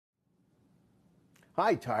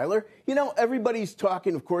Hi, Tyler. You know, everybody's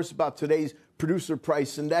talking, of course, about today's producer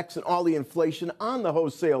price index and all the inflation on the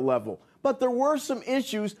wholesale level. But there were some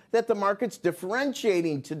issues that the market's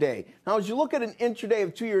differentiating today. Now, as you look at an intraday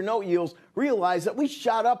of two-year note yields, realize that we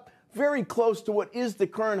shot up very close to what is the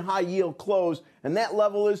current high yield close, and that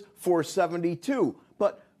level is 472.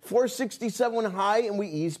 But 467 went high and we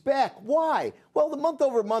eased back. Why? Well, the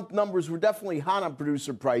month-over-month numbers were definitely hot on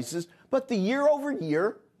producer prices, but the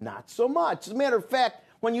year-over-year, not so much. As a matter of fact,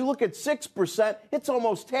 when you look at 6%, it's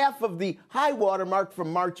almost half of the high water mark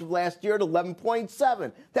from March of last year at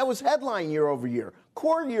 11.7. That was headline year-over-year.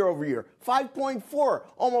 Core year-over-year, 5.4,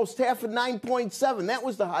 almost half of 9.7. That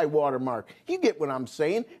was the high water mark. You get what I'm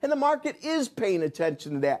saying. And the market is paying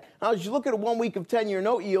attention to that. Now, as you look at a 1 week of 10-year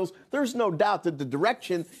note yields, there's no doubt that the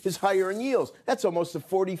direction is higher in yields. That's almost a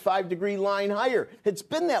 45-degree line higher. It's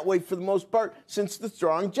been that way for the most part since the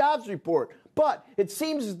strong jobs report. But it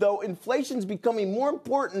seems as though inflation is becoming more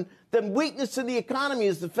important than weakness in the economy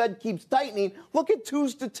as the Fed keeps tightening. Look at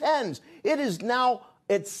 2s to 10s. It is now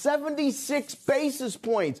at 76 basis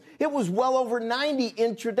points. It was well over 90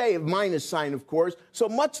 intraday, of minus sign, of course, so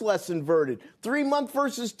much less inverted. 3-month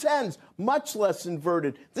versus 10s, much less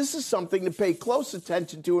inverted. This is something to pay close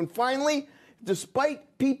attention to. And finally, despite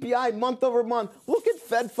PPI month over month, look at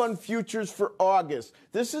Fed Fund futures for August.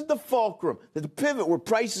 This is the fulcrum, the pivot where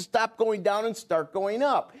prices stop going down and start going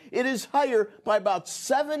up. It is higher by about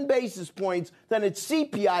 7 basis points than its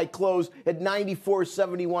CPI close at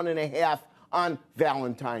 94.71.5 on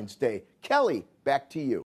Valentine's Day. Kelly, back to you.